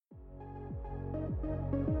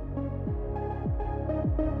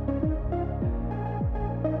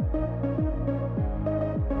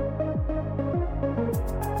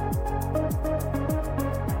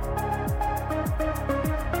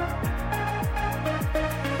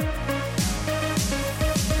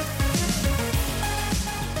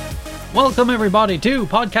Welcome everybody to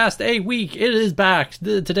Podcast A Week. It is back.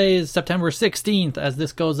 Today is September 16th as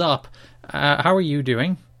this goes up. How are you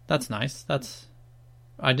doing? That's nice.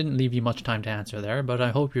 I didn't leave you much time to answer there, but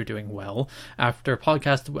I hope you're doing well. After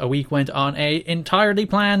Podcast A Week went on a entirely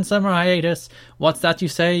planned summer hiatus. What's that you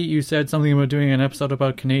say? You said something about doing an episode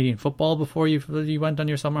about Canadian football before you went on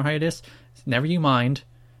your summer hiatus. Never you mind.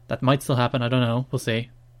 That might still happen. I don't know. We'll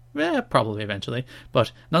see. Probably eventually.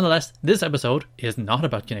 But nonetheless, this episode is not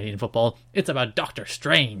about Canadian football. It's about Doctor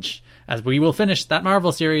Strange. As we will finish that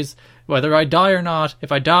Marvel series, whether I die or not.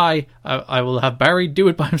 If I die, I will have Barry do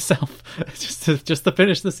it by himself, just to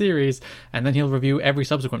finish the series, and then he'll review every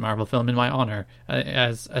subsequent Marvel film in my honor,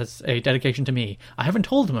 as a dedication to me. I haven't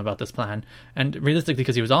told him about this plan, and realistically,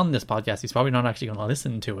 because he was on this podcast, he's probably not actually going to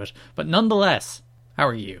listen to it. But nonetheless, how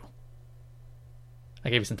are you? I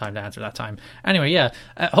gave you some time to answer that time. Anyway, yeah.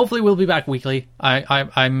 Hopefully we'll be back weekly.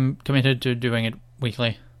 I'm committed to doing it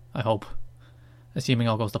weekly, I hope. Assuming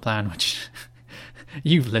all goes to plan, which...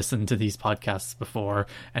 You've listened to these podcasts before,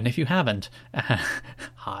 and if you haven't,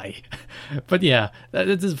 hi. But yeah,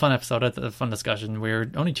 this is a fun episode, a fun discussion. We're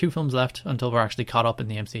only 2 films left until we're actually caught up in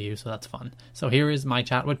the MCU, so that's fun. So here is my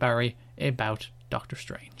chat with Barry about Doctor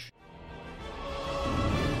Strange.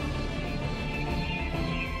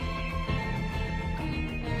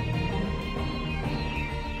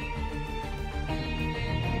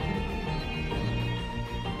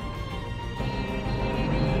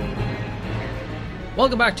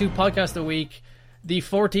 Welcome back to Podcast a Week, the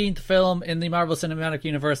 14th film in the Marvel Cinematic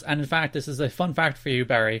Universe, and in fact, this is a fun fact for you,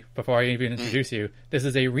 Barry, before I even introduce you. This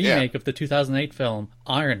is a remake of the 2008 film,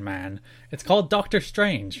 Iron Man. It's called Doctor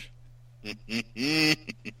Strange. Yeah,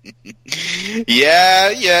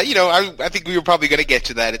 I think we were probably going to get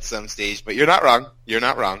to that at some stage, but you're not wrong.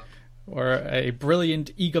 Or a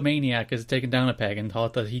brilliant egomaniac has taken down a peg and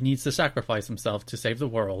thought that he needs to sacrifice himself to save the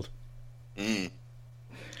world.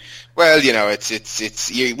 Well, it's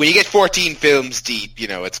when you get 14 films deep,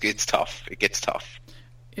 it's tough. It gets tough.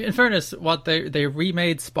 In fairness, what they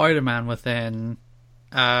remade Spider-Man within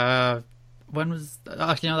when was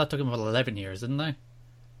actually that took them about 11 years, didn't they?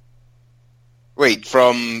 Wait,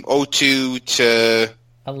 from 02 to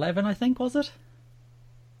 11, I think, was it?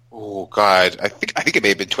 Oh God, I think it may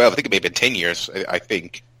have been 12. I think it may have been 10 years. I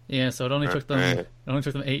think. Yeah, so it only took them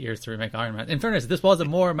 8 years to remake Iron Man. In fairness, this was a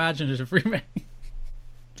more imaginative remake.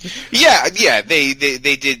 Yeah, they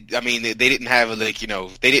did. I mean, they didn't have they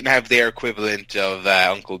didn't have their equivalent of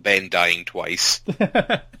Uncle Ben dying twice.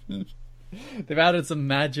 They've added some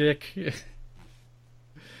magic.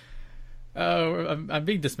 Oh, I'm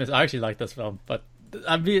being dismissed. I actually like this film, but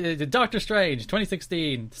Doctor Strange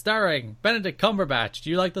 2016, starring Benedict Cumberbatch. Do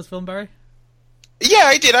you like this film, Barry? Yeah,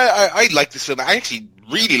 I did. I liked this film. I actually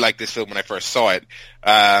really liked this film when I first saw it.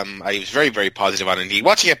 I was very, very positive on it. Indeed,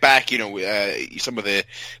 watching it back, some of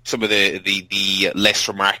the less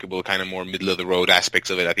remarkable, kind of more middle of the road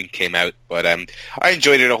aspects of it, I think came out. But I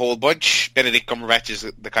enjoyed it a whole bunch. Benedict Cumberbatch is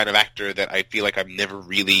the kind of actor that I feel like I'm never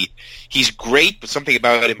really. He's great, but something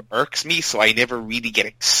about him irks me, so I never really get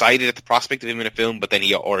excited at the prospect of him in a film. But then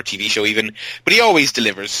or a TV show even. But he always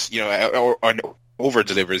delivers, or over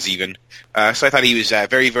delivers even. So I thought he was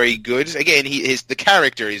very, very good. Again, the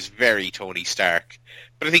character is very Tony Stark,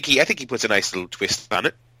 but I think he puts a nice little twist on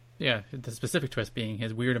it. Yeah, the specific twist being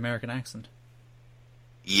his weird American accent.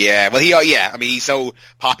 Yeah, well, I mean, he's so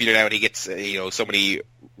popular now, and he gets so many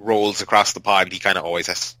roles across the pond. He kind of always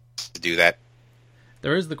has to do that.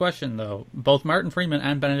 There is the question, though. Both Martin Freeman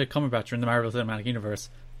and Benedict Cumberbatch are in the Marvel Cinematic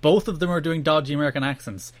Universe. Both of them are doing dodgy American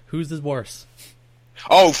accents. Whose is worse?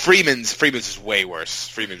 Oh, Freeman's is way worse.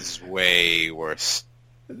 Freeman's is way worse.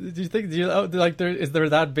 Do you think? Is there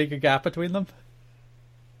that big a gap between them?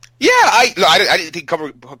 Yeah, I didn't think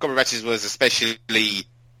Cumberbatch's was especially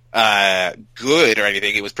good or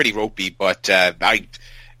anything. It was pretty ropey, but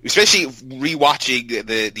especially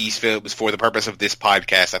rewatching these films for the purpose of this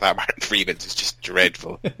podcast, I thought Martin Freeman's is just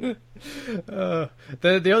dreadful. The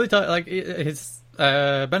only time his.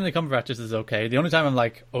 Benedict Cumberbatch's is okay. The only time I'm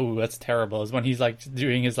like, oh, that's terrible, is when he's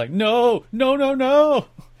doing his no,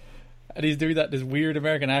 and he's doing this weird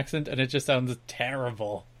American accent, and it just sounds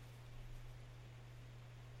terrible.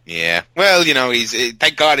 Yeah, well, he's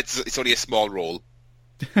thank God it's only a small role.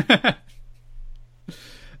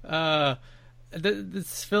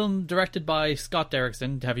 This film directed by Scott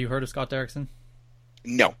Derrickson. Have you heard of Scott Derrickson?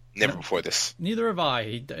 No, never before this. Neither have I.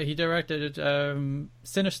 He directed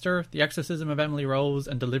Sinister, The Exorcism of Emily Rose,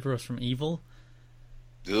 and Deliver Us from Evil.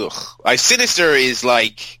 Ugh. Sinister is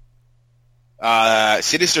like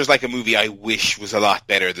Sinister's like a movie I wish was a lot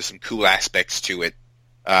better. There's some cool aspects to it,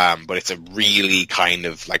 but it's a really kind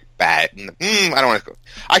of like bad. I don't want to.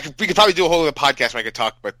 We could probably do a whole other podcast where I could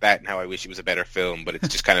talk about that and how I wish it was a better film. But it's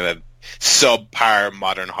just kind of a subpar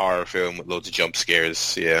modern horror film with loads of jump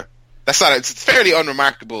scares. Yeah, that's not. It's fairly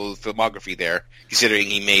unremarkable filmography there, considering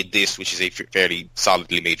he made this, which is a fairly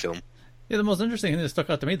solidly made film. Yeah, the most interesting thing that stuck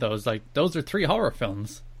out to me though is like those are 3 horror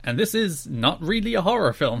films, and this is not really a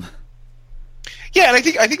horror film. Yeah, and I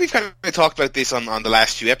think we've kind of talked about this on the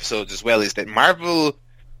last few episodes as well, is that Marvel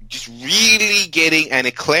just really getting an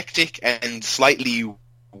eclectic and slightly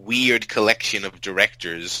weird collection of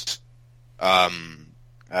directors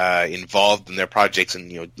involved in their projects,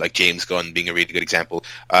 and like James Gunn being a really good example.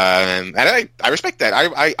 And I respect that.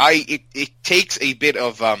 It takes a bit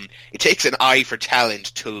of it takes an eye for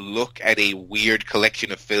talent to look at a weird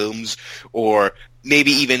collection of films, or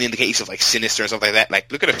maybe even in the case of like Sinister or something like that,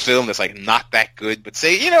 like look at a film that's like not that good, but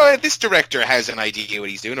say, this director has an idea what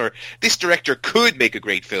he's doing, or this director could make a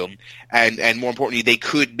great film, and more importantly, they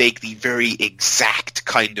could make the very exact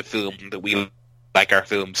kind of film that we like our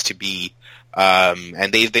films to be.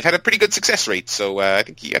 And they've had a pretty good success rate, so I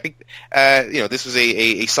think this was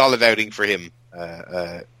a solid outing for him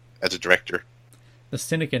as a director. The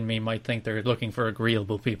cynic in me might think they're looking for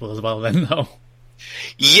agreeable people as well, then, though.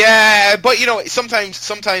 Yeah, but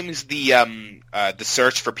sometimes the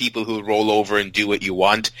search for people who roll over and do what you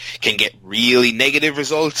want can get really negative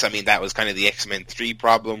results. I mean, that was kind of the X-Men 3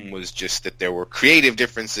 problem, was just that there were creative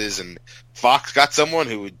differences, and Fox got someone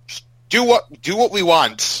who would do what we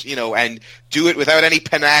want, and do it without any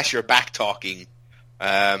panache or back talking.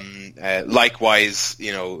 Likewise,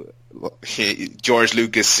 George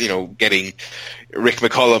Lucas, getting Rick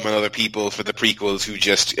McCullum and other people for the prequels who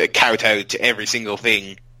just kowtowed to every single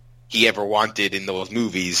thing he ever wanted in those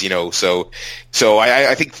movies, So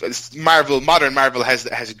I think modern Marvel has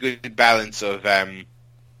a good balance of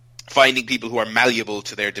finding people who are malleable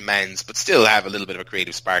to their demands, but still have a little bit of a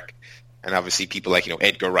creative spark. And obviously, people like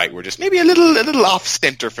Edgar Wright were just maybe a little off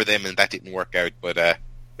center for them, and that didn't work out. But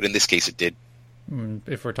in this case, it did.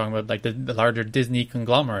 If we're talking about like the larger Disney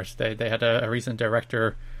conglomerate, they had a recent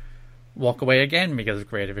director walk away again because of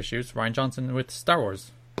creative issues. Rian Johnson with Star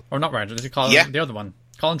Wars, or not Rian Johnson? The other one,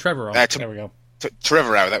 Colin Trevorrow. There we go.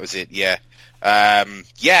 Trevorrow, that was it. Yeah.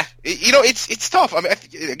 It's tough. I mean, I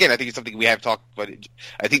think it's something we have talked about.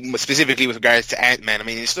 I think specifically with regards to Ant-Man. I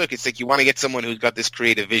mean, it's like you want to get someone who's got this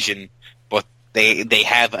creative vision, but they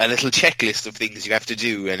have a little checklist of things you have to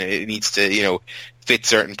do, and it needs to fit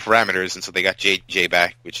certain parameters. And so they got JJ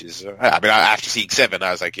back, which is after seeing 7,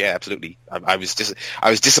 I was like, yeah, absolutely. I was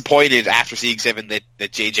disappointed after seeing 7 that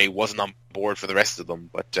JJ wasn't on board for the rest of them,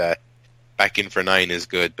 but back in for 9 is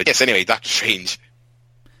good. But yes, anyway, Doctor Strange.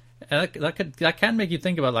 And that can make you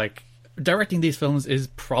think about, like, directing these films is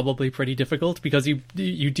probably pretty difficult, because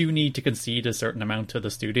you do need to concede a certain amount to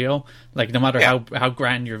the studio. Like, no matter how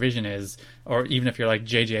grand your vision is, or even if you're like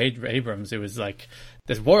J.J. Abrams, who is like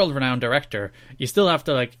this world-renowned director, you still have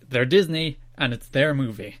to, like, they're Disney and it's their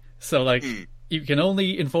movie. So, like, you can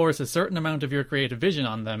only enforce a certain amount of your creative vision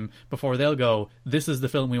on them before they'll go, this is the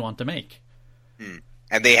film we want to make.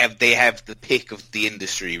 And they have the pick of the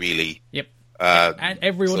industry, really. Yep. And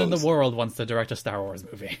everyone in the world wants to direct a Star Wars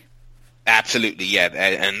movie. Absolutely, yeah.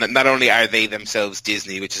 And not only are they themselves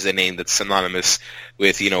Disney, which is a name that's synonymous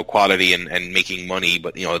with quality and making money,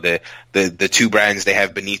 but the two brands they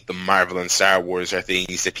have beneath them, Marvel and Star Wars, are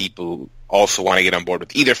things that people also want to get on board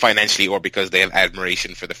with, either financially or because they have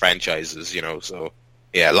admiration for the franchises. So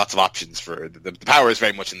yeah, lots of options for the power is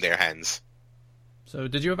very much in their hands. So,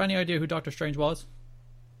 did you have any idea who Doctor Strange was?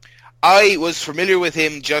 I was familiar with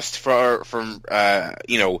him just from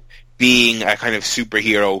being a kind of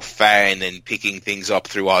superhero fan and picking things up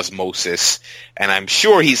through osmosis, and I'm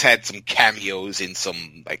sure he's had some cameos in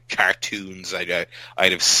some like cartoons I'd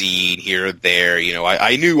have seen here or there.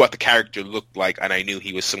 I knew what the character looked like, and I knew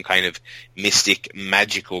he was some kind of mystic,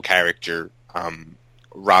 magical character,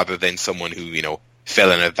 rather than someone who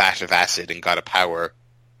fell in a vat of acid and got a power.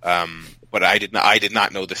 But I did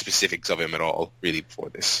not know the specifics of him at all really before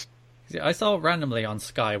this. I saw it randomly on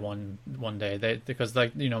Sky one day because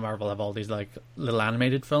Marvel have all these like little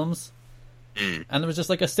animated films, and there was just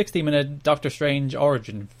like a 60-minute Doctor Strange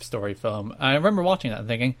origin story film. And I remember watching that and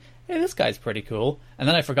thinking, "Hey, this guy's pretty cool," and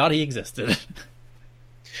then I forgot he existed.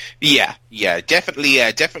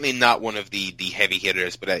 Definitely not one of the heavy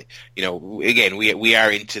hitters. But again, we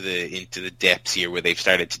are into the depths here where they've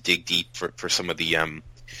started to dig deep for some of the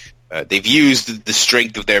they've used the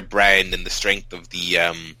strength of their brand and the strength of the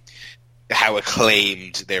how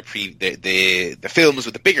acclaimed the films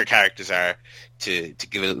with the bigger characters are to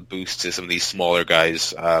give a little boost to some of these smaller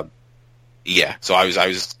guys. So I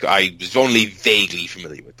was only vaguely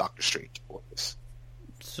familiar with Doctor Strange before this.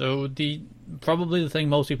 So probably the thing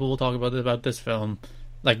most people will talk about this film,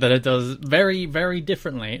 like that it does very, very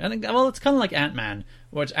differently. And well, it's kind of like Ant-Man,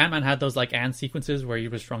 which Ant-Man had those like ant sequences where he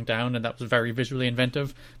was shrunk down, and that was very visually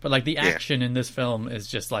inventive. But like the action in this film is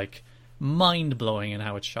just like mind blowing in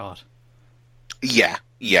how it's shot. Yeah,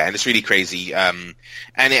 and it's really crazy. And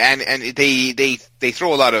they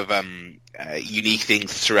throw a lot of unique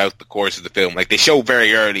things throughout the course of the film. Like they show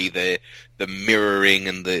very early the mirroring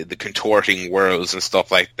and the contorting worlds and stuff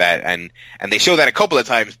like that, and they show that a couple of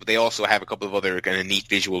times, but they also have a couple of other kind of neat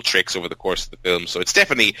visual tricks over the course of the film. So it's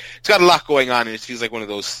got a lot going on, and it feels like one of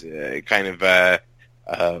those kind of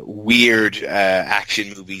weird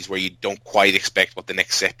action movies where you don't quite expect what the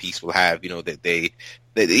next set piece will have.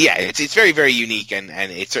 It's very, very unique, and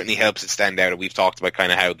it certainly helps it stand out. And we've talked about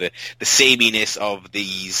kind of how the sameness of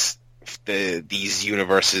this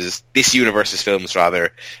universe's films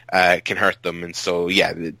rather can hurt them, and so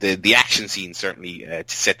the action scene certainly to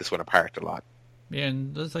set this one apart a lot. Yeah,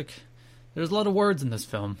 and there's a lot of words in this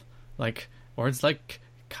film, like words like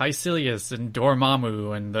Caecilius and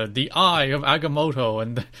Dormammu and the Eye of Agamotto,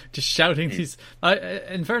 and just shouting these.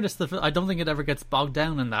 In fairness, I don't think it ever gets bogged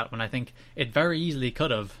down in that, when I think it very easily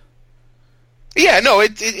could have. Yeah, no,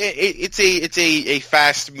 it's a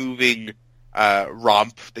fast moving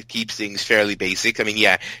romp that keeps things fairly basic. I mean,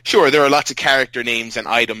 yeah, sure, there are lots of character names and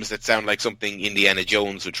items that sound like something Indiana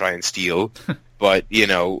Jones would try and steal, but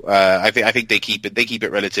I think they keep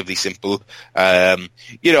it relatively simple. And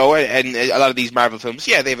a lot of these Marvel films,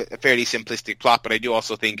 they have a fairly simplistic plot, but I do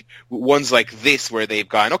also think ones like this where they've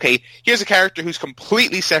gone, okay, here's a character who's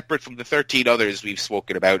completely separate from the 13 others we've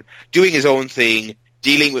spoken about, doing his own thing,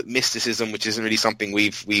 dealing with mysticism, which isn't really something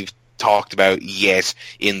we've talked about yet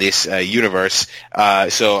in this universe.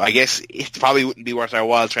 So I guess it probably wouldn't be worth our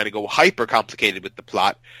while trying to go hyper complicated with the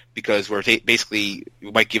plot, because we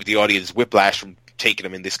might give the audience whiplash from taking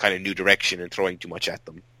them in this kind of new direction and throwing too much at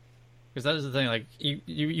them. Because that is the thing, like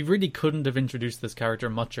you really couldn't have introduced this character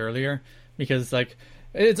much earlier, because like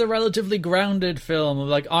it's a relatively grounded film.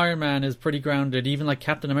 Like Iron Man is pretty grounded, even like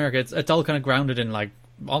Captain America. It's all kind of grounded in like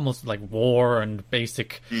almost like war and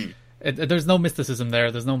basic. There's no mysticism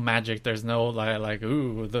there. There's no magic. There's no like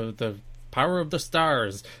the power of the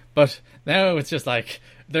stars. But now it's just like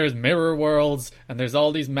there's mirror worlds and there's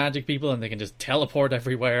all these magic people and they can just teleport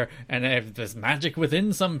everywhere, and there's magic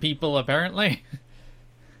within some people apparently.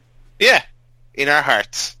 Yeah, in our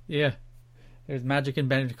hearts. Yeah, there's magic in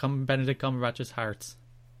Benedict Cumberbatch's hearts.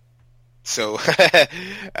 So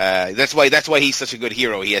that's why he's such a good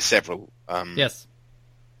hero. He has several. Yes.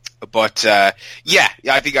 But I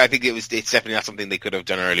think it's definitely not something they could have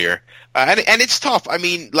done earlier, and it's tough. I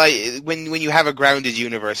mean, like when you have a grounded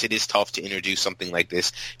universe, it is tough to introduce something like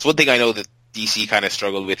this. It's one thing I know that DC kind of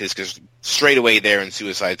struggled with, is because straight away there in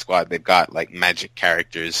Suicide Squad they've got like magic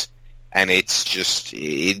characters, and it's just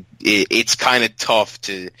it's kind of tough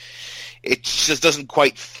to. It just doesn't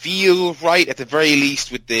quite feel right, at the very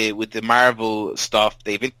least, with the Marvel stuff.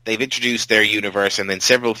 They've introduced their universe, and then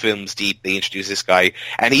several films deep, they introduce this guy,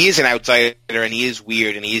 and he is an outsider, and he is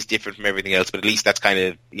weird, and he is different from everything else. But at least that's kind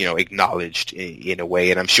of acknowledged in a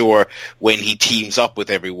way. And I'm sure when he teams up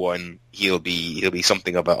with everyone, he'll be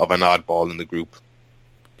something of an oddball in the group.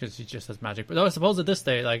 Because he just has magic. But I suppose at this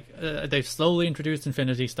stage, like they've slowly introduced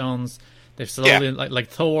Infinity Stones. They've slowly like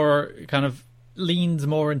Thor kind of leans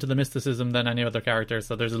more into the mysticism than any other character,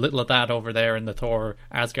 so there's a little of that over there in the Thor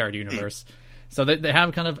Asgard universe. So they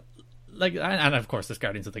have kind of like, and of course there's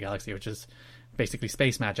Guardians of the Galaxy, which is basically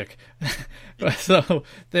space magic. So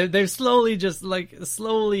they've slowly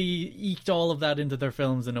eked all of that into their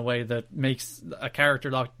films in a way that makes a character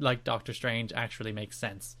like Doctor Strange actually make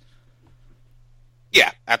sense.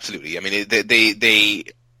 Yeah, absolutely. I mean,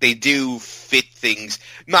 they do fit things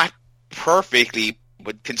not perfectly,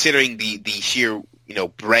 but considering the sheer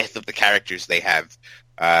breadth of the characters they have,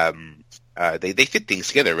 they fit things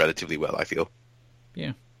together relatively well, I feel.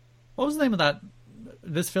 Yeah. What was the name of that?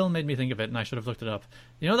 This film made me think of it, and I should have looked it up.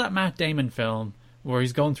 You know that Matt Damon film where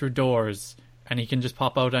he's going through doors and he can just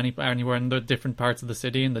pop out anywhere in the different parts of the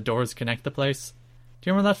city, and the doors connect the place? Do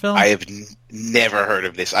you remember that film? I have never heard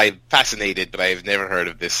of this. I'm fascinated, but I have never heard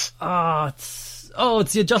of this.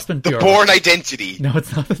 it's the Adjustment The Bureau. Bourne Identity. No,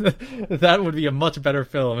 it's not. That would be a much better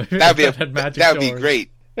film. If That'd be it had magic that'd be doors.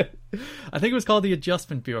 great. I think it was called the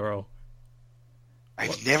Adjustment Bureau.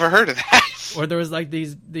 I've never heard of that. Where there was like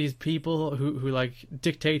these people who like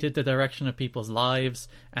dictated the direction of people's lives,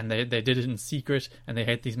 and they did it in secret, and they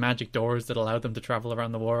had these magic doors that allowed them to travel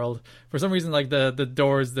around the world. For some reason, like the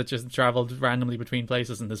doors that just traveled randomly between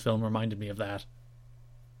places in this film reminded me of that.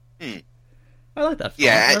 I like that film.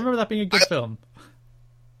 Yeah, I remember that being a good film.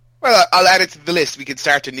 Well, I'll add it to the list. We could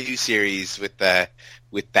start a new series with that.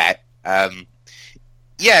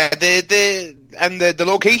 Yeah, the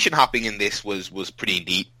location hopping in this was pretty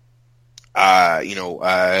neat.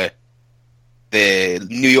 The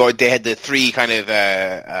New York, they had the three what are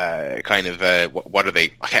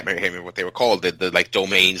they? I can't remember what they were called. The like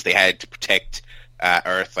domains they had to protect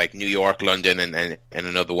Earth, like New York, London, and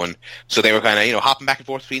another one. So they were kind of hopping back and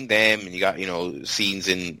forth between them, and you got scenes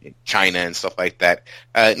in China and stuff like that.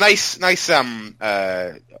 Nice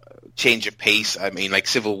change of pace. I mean, like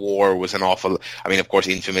Civil War was an awful. I mean, of course,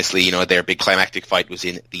 infamously, their big climactic fight was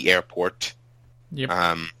in the airport. Yep.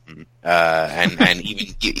 And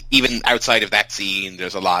even outside of that scene,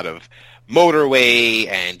 there's a lot of motorway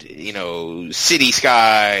and city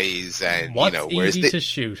skies and what's easy to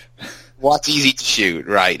shoot. What's easy to shoot,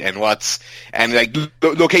 right? And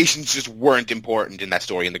locations just weren't important in that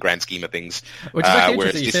story in the grand scheme of things. Which is actually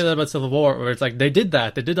interesting. You say that about Civil War, where it's like they did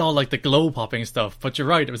that. They did all like the glow popping stuff. But you're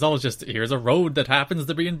right. It was always just here's a road that happens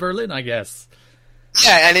to be in Berlin, I guess.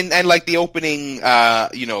 Yeah, and like the opening,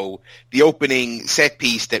 the opening set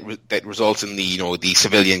piece that results in the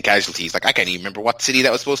civilian casualties. Like I can't even remember what city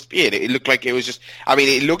that was supposed to be in. It looked like it was just. I mean,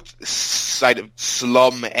 it looked sort of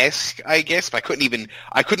slum-esque, I guess. But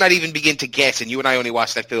I could not even begin to guess. And you and I only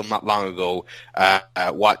watched that film not long ago.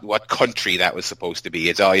 What country that was supposed to be?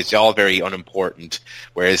 It's all very unimportant.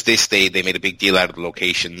 Whereas this, they made a big deal out of the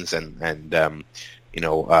locations and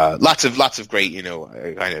lots of great,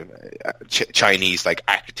 Chinese like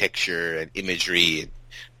architecture and imagery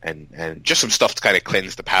and just some stuff to kind of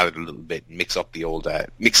cleanse the palate a little bit and mix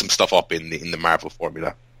some stuff up in the Marvel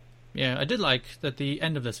formula. Yeah, I did like that the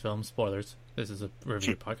end of this film, spoilers, this is a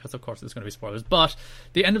review podcast, of course there's going to be spoilers, but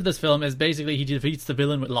the end of this film is basically he defeats the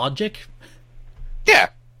villain with logic. Yeah.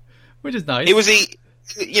 Which is nice. It was it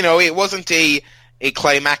wasn't a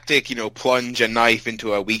climactic, plunge a knife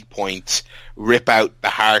into a weak point, rip out the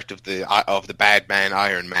heart of the bad man,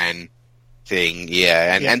 Iron Man thing.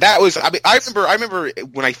 Yeah, and that was. I mean, I remember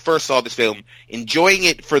when I first saw this film, enjoying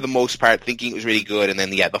it for the most part, thinking it was really good, and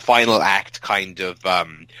then the final act kind of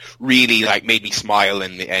really like made me smile,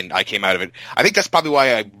 and I came out of it. I think that's probably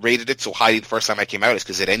why I rated it so highly the first time I came out, is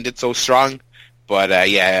because it ended so strong. But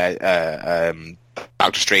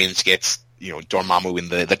Doctor Strange gets Dormammu in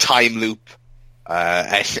the time loop.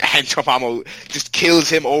 And Dormammu just kills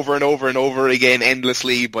him over and over and over again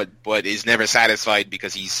endlessly, but is never satisfied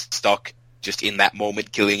because he's stuck just in that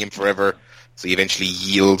moment, killing him forever. So he eventually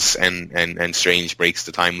yields, and Strange breaks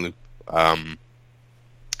the time loop.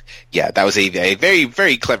 That was a very,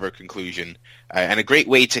 very clever conclusion, and a great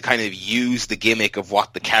way to kind of use the gimmick of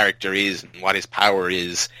what the character is and what his power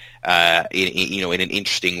is, in an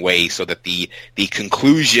interesting way, so that the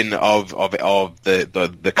conclusion of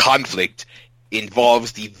the conflict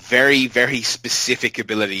involves the very, very specific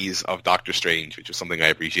abilities of Doctor Strange, which was something I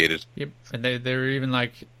appreciated. Yep, and they were even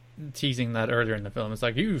like teasing that earlier in the film. It's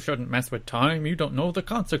like, you shouldn't mess with time, you don't know the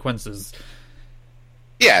consequences.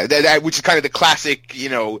 Yeah, that which is kind of the classic,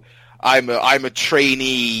 I'm a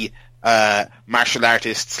trainee martial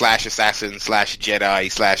artist / assassin /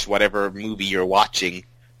 Jedi / whatever movie you're watching.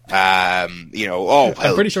 I'm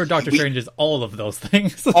pretty sure Doctor Strange is all of those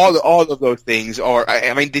things. all of those things. Or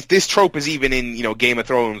I mean, this trope is even in Game of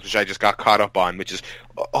Thrones, which I just got caught up on, which is,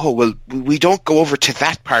 we don't go over to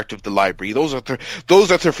that part of the library. Those are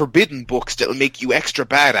the forbidden books that'll make you extra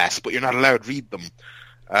badass, but you're not allowed to read them.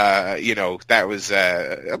 That was.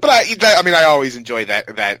 But I always enjoy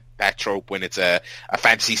that trope when it's a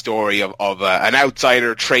fantasy story of an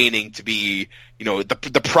outsider training to be,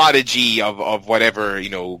 the prodigy of whatever,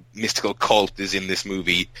 mystical cult is in this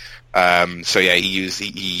movie. He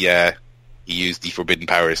used the forbidden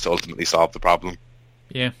powers to ultimately solve the problem.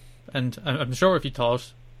 Yeah, and I'm sure if you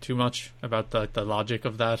thought too much about the logic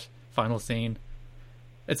of that final scene,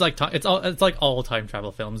 it's like all time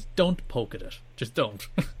travel films. Don't poke at it. Just don't.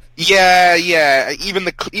 Yeah. Even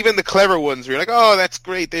the clever ones, where you're like, oh, that's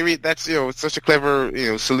great. That's it's such a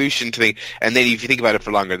clever solution to thing. And then if you think about it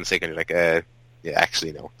for longer than a second, you're like,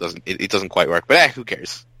 actually no, it doesn't quite work. But who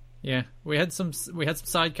cares? Yeah, we had some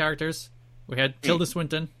side characters. We had Tilda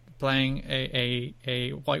Swinton playing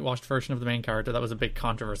a whitewashed version of the main character. That was a big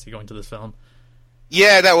controversy going to this film.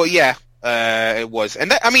 Yeah, it was.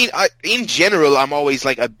 And that, I mean, in general, I'm always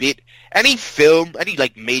like a bit, any film, any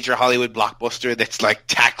like major Hollywood blockbuster that's like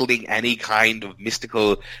tackling any kind of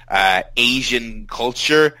mystical Asian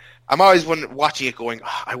culture, I'm always watching it going,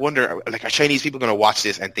 "Oh, I wonder, like, are Chinese people going to watch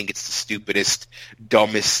this and think it's the stupidest,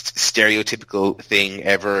 dumbest, stereotypical thing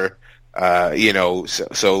ever?"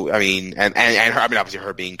 So I mean, and her, I mean, obviously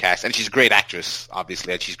her being cast, and she's a great actress,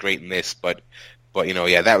 obviously, and she's great in this, but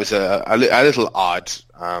yeah, that was a little odd.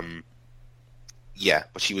 Yeah,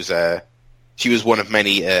 but she was one of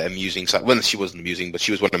many amusing. Well, she wasn't amusing, but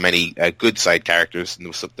she was one of many good side characters,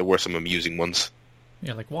 and there were some amusing ones.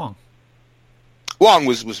 Yeah, like Wong. Wong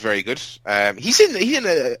was very good. He's in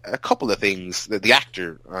a couple of things. The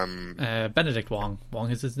actor, Benedict Wong.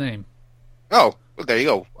 Wong is his name. Oh, well, there you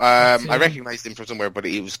go. I recognized him from somewhere, but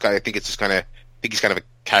it was I think he's kind of a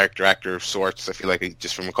character actor of sorts. I feel like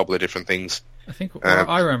just from a couple of different things. I think where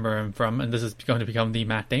I remember him from, and this is going to become the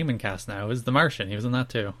Matt Damon cast now, is The Martian. He was in that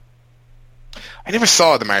too. I never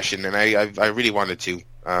saw The Martian, and I really wanted to.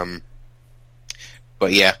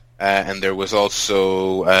 But yeah, and there was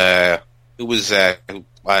also who was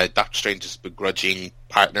Doctor Strange's begrudging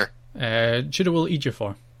partner? Chiwetel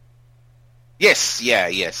Ejiofor. Yes.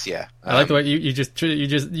 I like the way you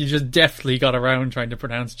just deftly got around trying to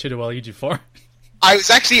pronounce Chiwetel Ejiofor. I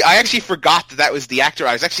actually forgot that was the actor.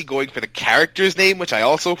 I was actually going for the character's name, which I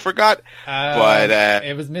also forgot. But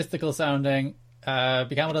it was mystical sounding.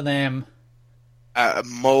 Began with an M.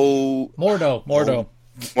 Mordo. Mordo.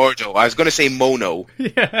 I was going to say Mono.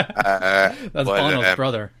 Yeah. That's Bono's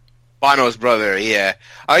brother. Bono's brother. Yeah.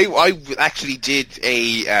 I actually did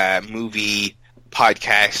a movie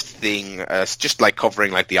podcast thing, just like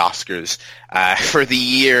covering like the Oscars for the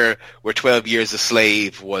year where 12 Years a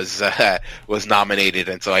Slave was nominated,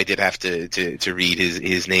 and so I did have to read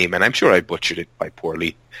his name, and I'm sure I butchered it quite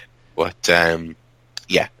poorly, but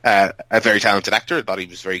yeah, a very talented actor. I thought he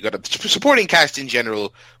was very good. The supporting cast in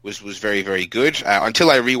general was very, very good.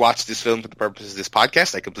 Until I rewatched this film for the purpose of this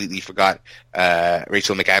podcast, I completely forgot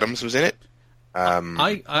Rachel McAdams was in it. When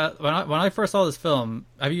I first saw this film,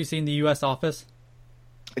 have you seen The U.S. Office?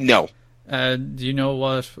 No. Do you know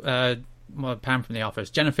what Pam from The Office?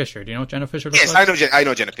 Jenna Fisher. Do you know what Jenna Fisher looks like? Yes, I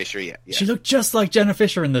know Jenna Fisher, yeah. She looked just like Jenna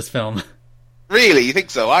Fisher in this film. Really? You think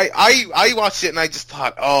so? I watched it and I just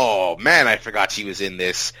thought, oh man, I forgot she was in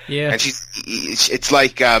this. Yeah. And it's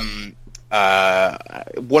like one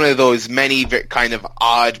of those many kind of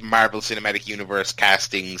odd Marvel Cinematic Universe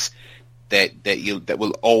castings that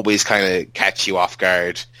will always kind of catch you off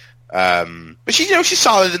guard. But she's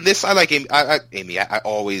solid in this. I like Amy. I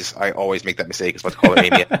always make that mistake. It's what to call her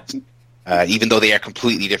Amy. Even though they are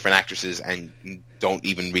completely different actresses and don't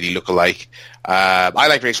even really look alike. I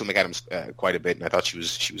like Rachel McAdams quite a bit, and I thought she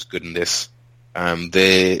was good in this.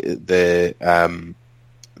 The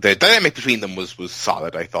dynamic between them was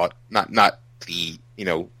solid. I thought not the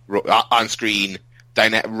on screen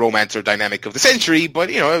romance or dynamic of the century, but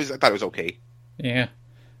I thought it was okay. Yeah.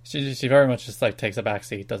 She very much just like takes a back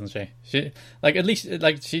seat, doesn't she? She like at least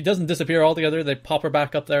like she doesn't disappear altogether. They pop her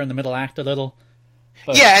back up there in the middle act a little.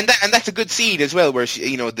 But... Yeah, and that's a good scene as well, where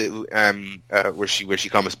she where she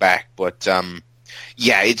comes back. But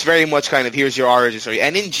yeah, it's very much kind of here's your origin story,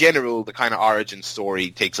 and in general, the kind of origin story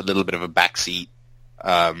takes a little bit of a backseat.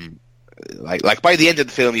 Like by the end of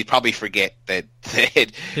the film, you'd probably forget that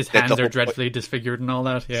his hands are dreadfully disfigured and all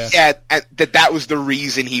that. Yeah, yeah, and that was the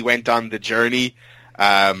reason he went on the journey.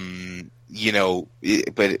 But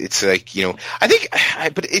it's like I think,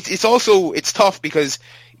 but it's also tough because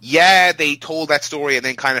they told that story and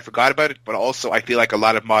then kind of forgot about it. But also, I feel like a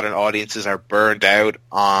lot of modern audiences are burned out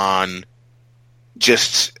on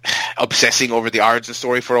just obsessing over the origin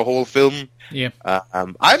story for a whole film. Yeah,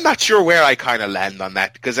 I'm not sure where I kind of land on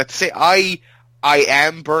that because I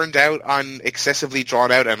am burned out on excessively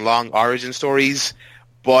drawn out and long origin stories,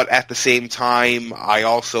 but at the same time, I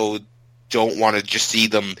also don't want to just see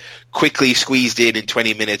them quickly squeezed in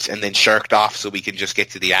 20 minutes and then shirked off so we can just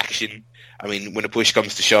get to the action. I mean, when a push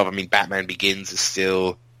comes to shove, Batman Begins is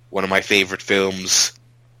still one of my favorite films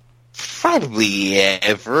probably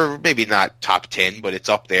ever. Maybe not top 10, but it's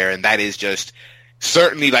up there, and that is just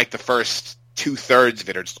certainly like the first 2/3 of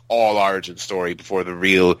it are just all origin story before the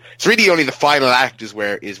real. It's really only the final act is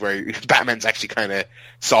where Batman's actually kind of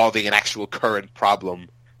solving an actual current problem.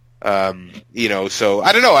 So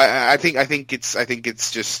I don't know. I think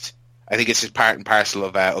it's just part and parcel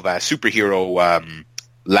of a superhero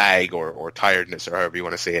lag or tiredness or however you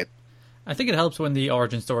want to say it. I think it helps when the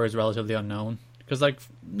origin story is relatively unknown because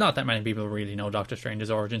not that many people really know Doctor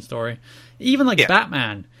Strange's origin story. Even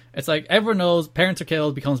Batman, it's like everyone knows parents are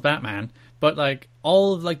killed, becomes Batman, But like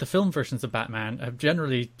all of like the film versions of Batman have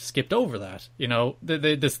generally skipped over that. You know,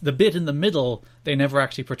 the bit in the middle they never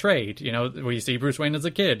actually portrayed. You know, where you see Bruce Wayne as a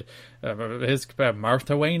kid, his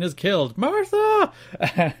Martha Wayne is killed, Martha,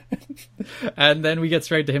 and then we get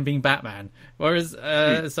straight to him being Batman. Whereas,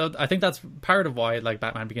 so I think that's part of why like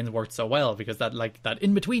Batman Begins worked so well, because that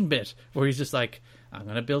in between bit where he's just like, I'm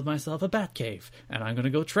going to build myself a Batcave, and I'm going to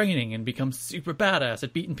go training and become super badass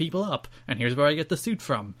at beating people up, and here's where I get the suit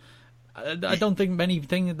from. I don't think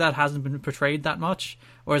anything that hasn't been portrayed that much.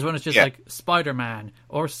 Whereas when it's just like Spider-Man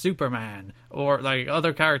or Superman or like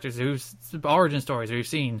other characters whose origin stories we've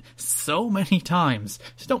seen so many times,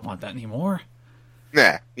 just don't want that anymore.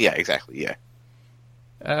 Yeah, exactly, yeah.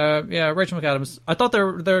 Rachel McAdams. I thought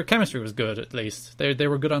their chemistry was good. At least they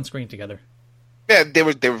were good on screen together. Yeah, they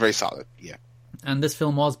were very solid. Yeah. And this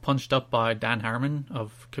film was punched up by Dan Harmon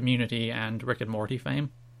of Community and Rick and Morty fame.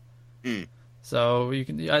 So you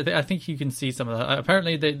can, I think you can see some of that.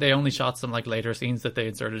 Apparently, they only shot some like later scenes that they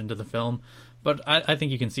inserted into the film, but I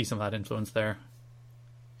think you can see some of that influence there.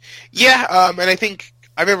 Yeah, and I think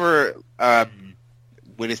I remember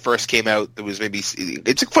when it first came out, there was maybe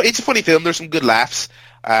it's a funny film. There's some good laughs.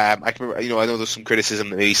 I can remember, I know there's some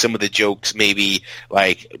criticism that maybe some of the jokes maybe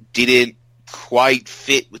like didn't quite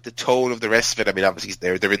fit with the tone of the rest of it. I mean, obviously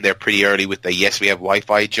they're in there pretty early with the "yes, we have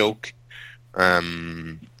Wi-Fi" joke.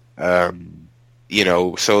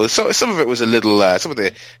 So some of it was a little, some of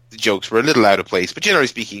the jokes were a little out of place, but generally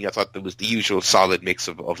speaking, I thought there was the usual solid mix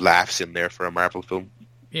of laughs in there for a Marvel film.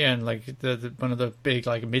 Yeah, and like the one of the big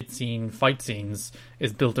like mid-scene fight scenes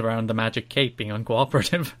is built around the magic cape being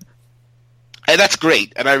uncooperative. And that's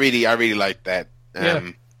great, and I really liked that.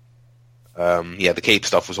 The cape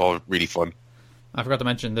stuff was all really fun. I forgot to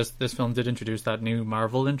mention this film did introduce that new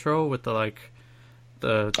Marvel intro with the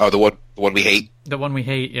one we hate. The one we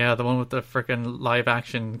hate, yeah, the one with the freaking live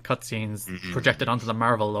action cutscenes projected onto the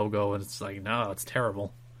Marvel logo, and it's like, no, it's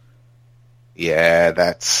terrible. Yeah,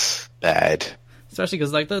 that's bad. Especially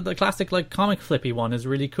because like the classic like comic flippy one is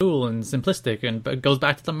really cool and simplistic, and it goes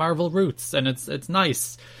back to the Marvel roots, and it's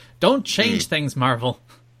nice. Don't change things, Marvel.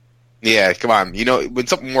 Yeah, come on. When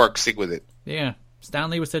something works, stick with it. Yeah, Stan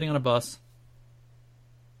Lee was sitting on a bus.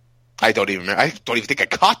 I don't even think I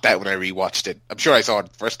caught that when I rewatched it. I'm sure I saw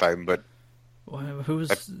it the first time, but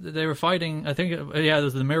they were fighting? I think there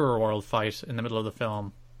was the Mirror World fight in the middle of the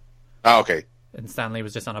film. Oh, okay. And Stan Lee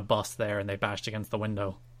was just on a bus there, and they bashed against the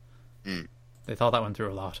window. They thought that went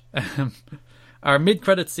through a lot. Our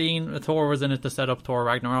mid-credit scene, Thor was in it to set up Thor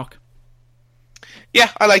Ragnarok. Yeah,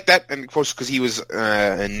 I like that, and of course because he was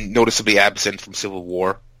noticeably absent from Civil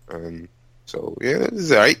War. So yeah, this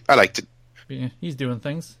is alright. I liked it. Yeah, he's doing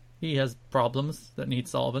things. He has problems that need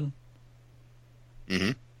solving.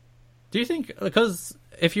 Mm-hmm. Do you think, because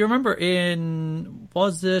if you remember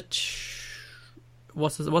what's the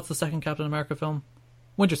second Captain America film?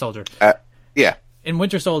 Winter Soldier. Yeah. In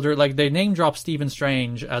Winter Soldier, like they name drop Stephen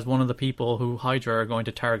Strange as one of the people who Hydra are going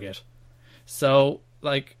to target. So,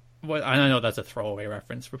 like, I know that's a throwaway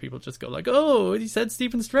reference where people just go like, "Oh, he said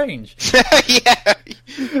Stephen Strange." Yeah.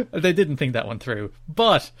 They didn't think that one through.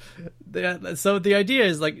 But so the idea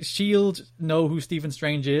is like S.H.I.E.L.D. know who Stephen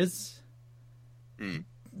Strange is.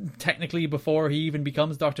 Technically before he even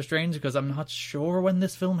becomes Doctor Strange, because I'm not sure when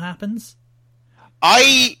this film happens.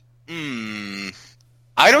 I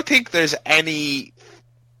don't think there's any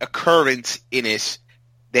occurrence in it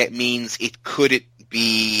that means it couldn't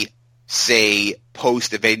be, say,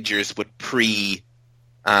 post Avengers, but pre.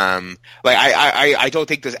 I don't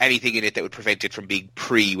think there's anything in it that would prevent it from being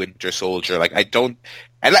pre Winter Soldier. Like I don't,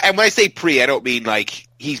 and when I say pre, I don't mean like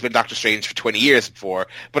he's been Doctor Strange for 20 years before,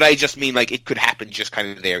 but I just mean like it could happen just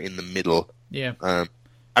kind of there in the middle. Yeah.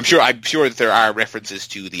 I'm sure that there are references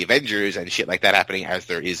to the Avengers and shit like that happening, as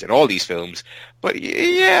there is in all these films. But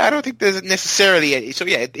yeah, I don't think there's necessarily. So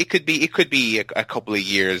yeah, it could be a couple of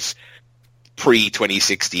years pre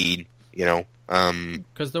 2016.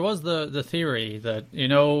 Because there was the theory that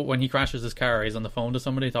when he crashes his car, he's on the phone to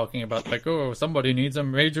somebody talking about like, oh, somebody needs a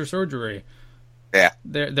major surgery. Yeah.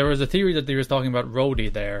 There was a theory that he was talking about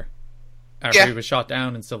Rhodey there after he was shot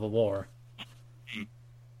down in Civil War.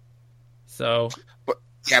 So.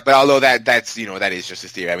 But although that's that is just a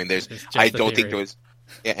theory. I mean, I don't think there was,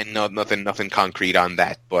 and nothing concrete on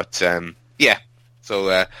that. But yeah.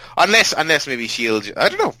 So unless maybe S.H.I.E.L.D., I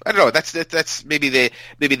don't know. That's maybe they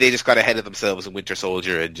just got ahead of themselves in Winter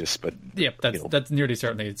Soldier and just. But yeah, that's nearly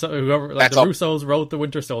certainly. So whoever the Russos wrote the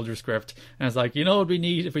Winter Soldier script, and it's like, it'd be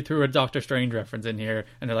neat if we threw a Doctor Strange reference in here,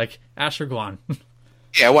 and they're like, Asher, go on.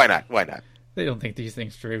 Yeah, why not? Why not? They don't think these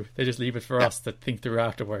things through. They just leave it for us to think through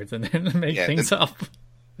afterwards and then make things up.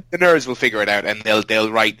 The nerds will figure it out, and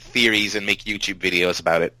they'll write theories and make YouTube videos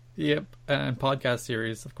about it. Yep, and podcast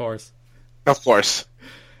series, of course. Of course.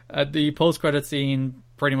 The post-credit scene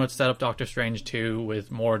pretty much set up Doctor Strange 2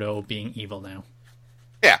 with Mordo being evil now.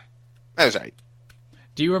 Yeah, that was right.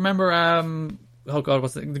 Do you remember, oh god,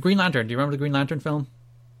 what's the Green Lantern? Do you remember the Green Lantern film?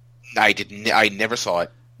 I didn't. I never saw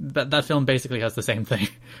it. That film basically has the same thing.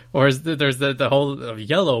 Whereas there's the whole of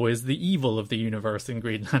Yellow is the evil of the universe in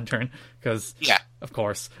Green Lantern, because, Yeah. of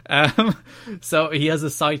course. So he has a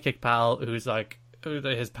sidekick pal who's like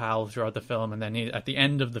his pal throughout the film, and then at the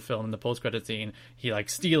end of the film, in the post-credit scene, he like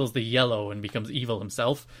steals the Yellow and becomes evil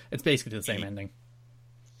himself. It's basically the same ending.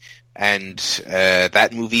 And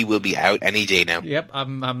that movie will be out any day now. Yep,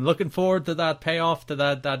 I'm looking forward to that payoff, to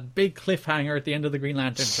that big cliffhanger at the end of the Green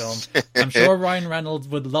Lantern film. I'm sure Ryan Reynolds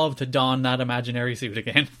would love to don that imaginary suit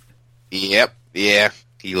again. Yep, yeah.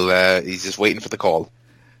 He's just waiting for the call.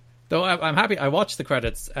 Though I'm happy, I watched the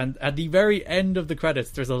credits, and at the very end of the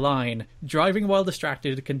credits there's a line, "Driving while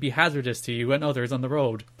distracted can be hazardous to you and others on the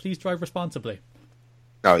road. Please drive responsibly."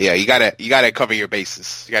 Oh yeah, you gotta cover your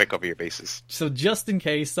bases. You gotta cover your bases. So just in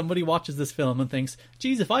case somebody watches this film and thinks,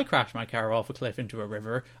 geez, if I crash my car off a cliff into a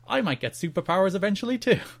river, I might get superpowers eventually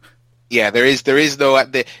too. Yeah, there is no.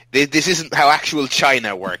 This isn't how actual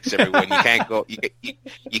China works. Everyone, you can't go.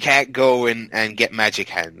 You can't go and get magic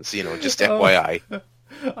hands. You know, just FYI.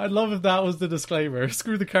 I'd love if that was the disclaimer.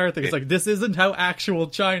 Screw the car thing. It's like, this isn't how actual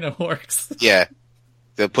China works. Yeah,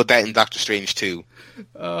 they'll put that in Doctor Strange too.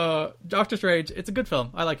 Doctor Strange, it's a good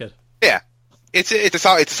film. I like it. Yeah, it's a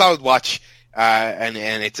solid watch, and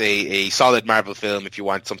it's a solid Marvel film if you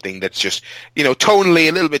want something that's just, you know, tonally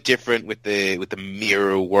a little bit different with the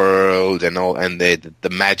mirror world and the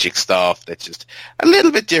magic stuff. That's just a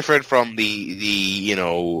little bit different from the you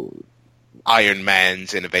know, Iron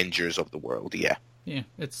Mans and Avengers of the world. Yeah. Yeah,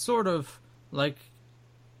 it's sort of like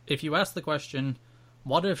if you ask the question,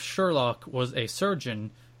 what if Sherlock was a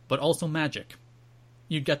surgeon but also magic?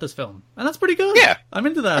 You'd get this film. And that's pretty good. Yeah. I'm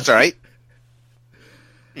into that. That's all right.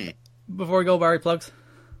 Before we go, Barry, plugs?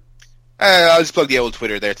 I'll just plug the old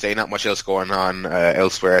Twitter there today. Not much else going on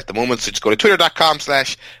elsewhere at the moment. So just go to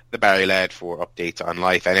twitter.com/thebarrylad for updates on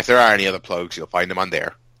life. And if there are any other plugs, you'll find them on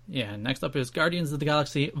there. Yeah, next up is Guardians of the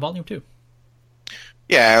Galaxy Volume 2.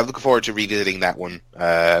 Yeah, I'm looking forward to revisiting that one.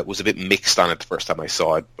 Was a bit mixed on it the first time I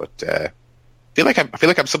saw it, but I feel like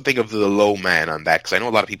I'm something of the low man on that, because I know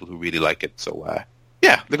a lot of people who really like it. So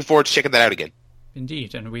yeah, looking forward to checking that out again.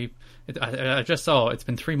 Indeed, and I just saw it's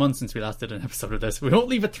been 3 months since we last did an episode of this. We won't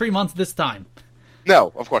leave it 3 months this time.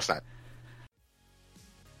 No, of course not.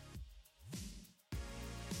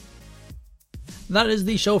 That is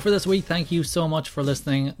the show for this week. Thank you so much for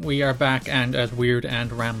listening. We are back, and as weird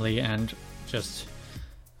and rambly and just,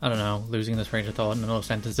 I don't know, losing this train of thought in no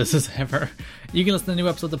sentences as ever. You can listen to new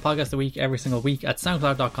episodes of Podcast a Week every single week at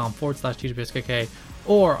soundcloud.com/TWSKK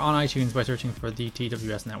or on iTunes by searching for the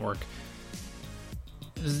TWS Network.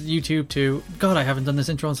 YouTube too. God, I haven't done this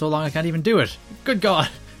intro in so long I can't even do it. Good God.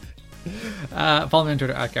 Follow me on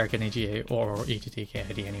Twitter at GarrickNAGA or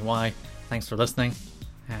ETTKIDNEY. Thanks for listening,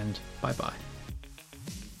 and bye bye.